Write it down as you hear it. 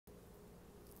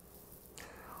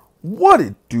What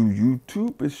it do,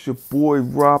 YouTube? It's your boy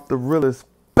Rob the Realist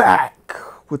back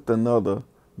with another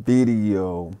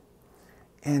video.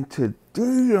 And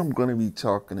today I'm going to be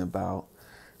talking about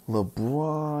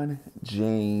LeBron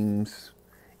James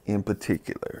in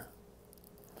particular.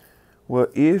 Well,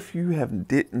 if you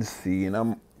didn't see, and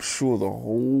I'm sure the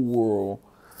whole world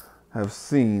have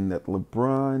seen, that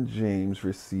LeBron James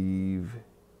received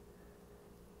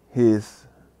his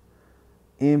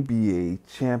NBA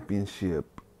championship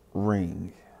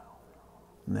ring.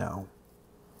 Now,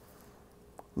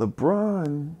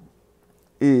 LeBron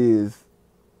is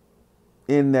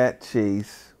in that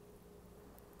chase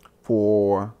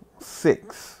for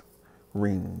 6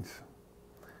 rings,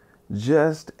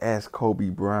 just as Kobe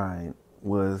Bryant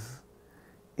was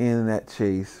in that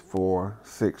chase for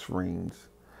 6 rings.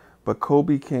 But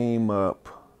Kobe came up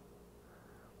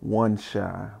one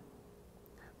shy.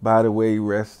 By the way,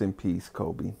 rest in peace,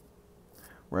 Kobe.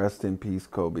 Rest in peace,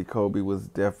 Kobe. Kobe was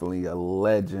definitely a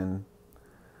legend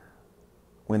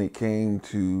when it came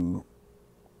to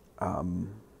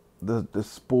the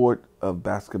sport of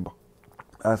basketball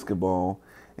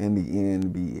in the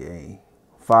NBA.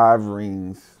 5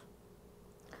 rings.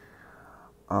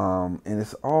 And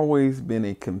it's always been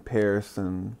a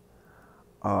comparison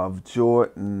of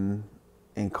Jordan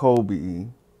and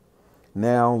Kobe,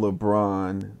 now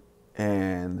LeBron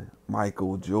and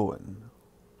Michael Jordan.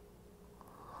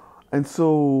 And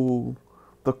so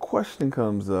the question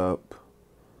comes up,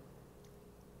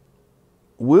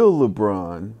 will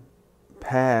LeBron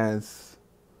pass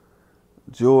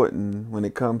Jordan when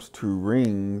it comes to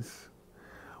rings?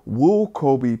 Will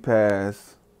Kobe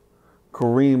pass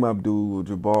Kareem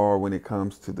Abdul-Jabbar when it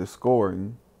comes to the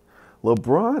scoring?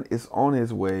 LeBron is on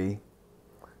his way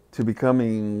to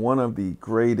becoming one of the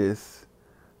greatest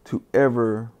to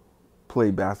ever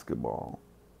play basketball.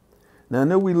 Now, I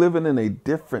know we're living in a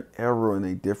different era and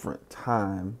a different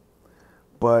time,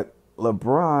 but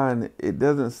LeBron, it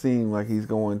doesn't seem like he's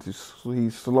going to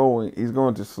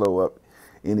slow up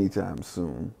anytime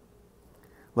soon.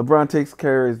 LeBron takes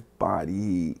care of his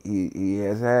body. He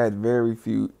has had very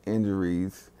few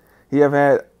injuries. He have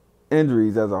had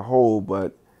injuries as a whole,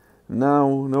 but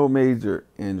no major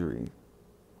injury.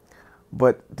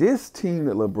 But this team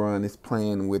that LeBron is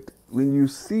playing with, when you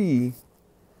see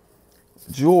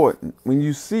Jordan, when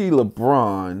you see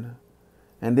LeBron,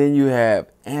 and then you have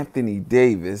Anthony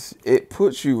Davis, it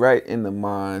puts you right in the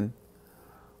mind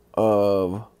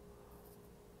of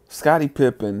Scottie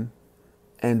Pippen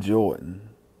and Jordan.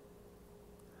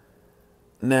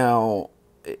 Now,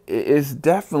 it's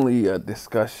definitely a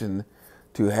discussion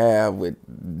to have with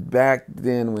back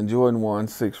then when Jordan won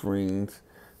 6 rings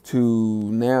to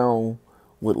now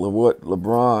with what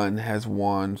LeBron has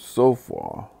won so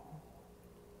far.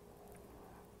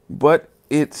 But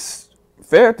it's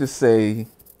fair to say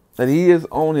that he is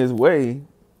on his way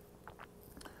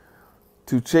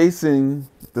to chasing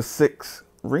the 6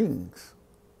 rings.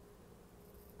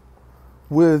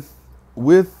 With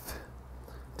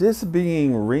this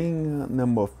being ring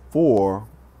number 4,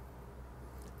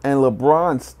 and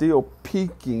LeBron still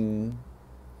peaking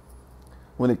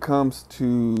when it comes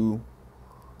to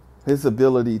his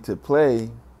ability to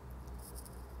play,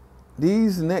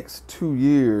 these next 2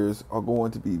 years are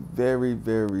going to be very,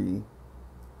 very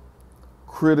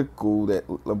critical that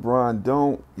LeBron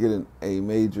don't get a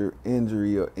major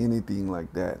injury or anything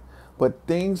like that. But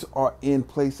things are in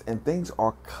place and things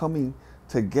are coming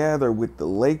together with the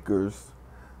Lakers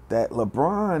that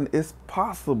LeBron, it's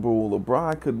possible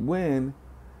LeBron could win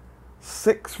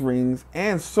 6 rings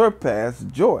and surpass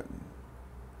Jordan.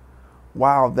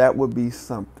 Wow, that would be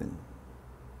something.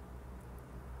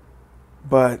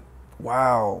 But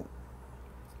wow.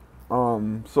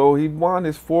 So he won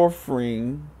his 4th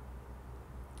ring,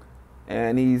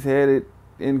 and he's headed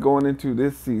in going into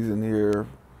this season here.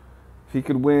 If he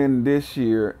could win this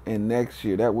year and next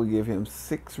year, that would give him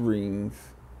 6 rings,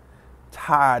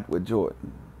 tied with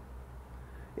Jordan.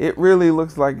 It really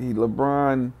looks like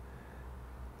LeBron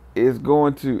is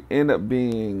going to end up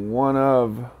being one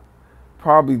of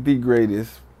probably the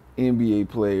greatest NBA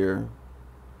player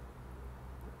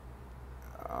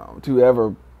to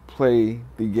ever play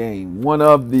the game. One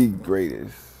of the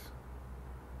greatest.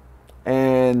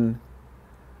 And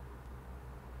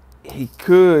he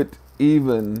could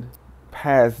even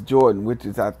pass Jordan, which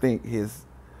is, I think, is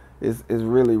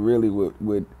really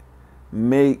would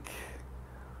make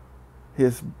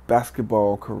his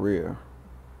basketball career.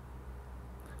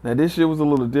 Now, this year was a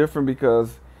little different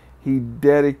because he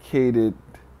dedicated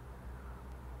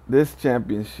this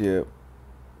championship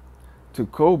to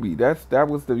Kobe. That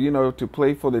was to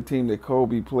play for the team that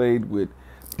Kobe played with.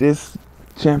 This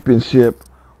championship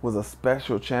was a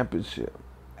special championship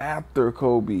after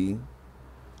Kobe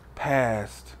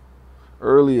passed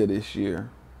earlier this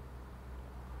year.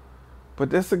 But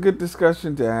that's a good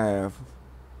discussion to have.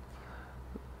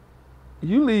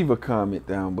 You leave a comment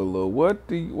down below. What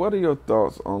are your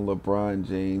thoughts on LeBron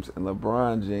James and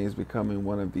LeBron James becoming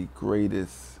one of the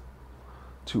greatest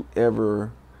to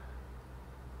ever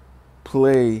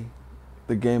play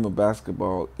the game of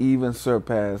basketball, even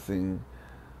surpassing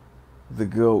the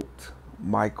GOAT,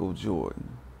 Michael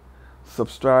Jordan?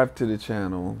 Subscribe to the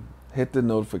channel, hit the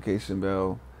notification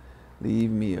bell,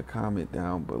 leave me a comment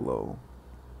down below.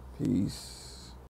 Peace.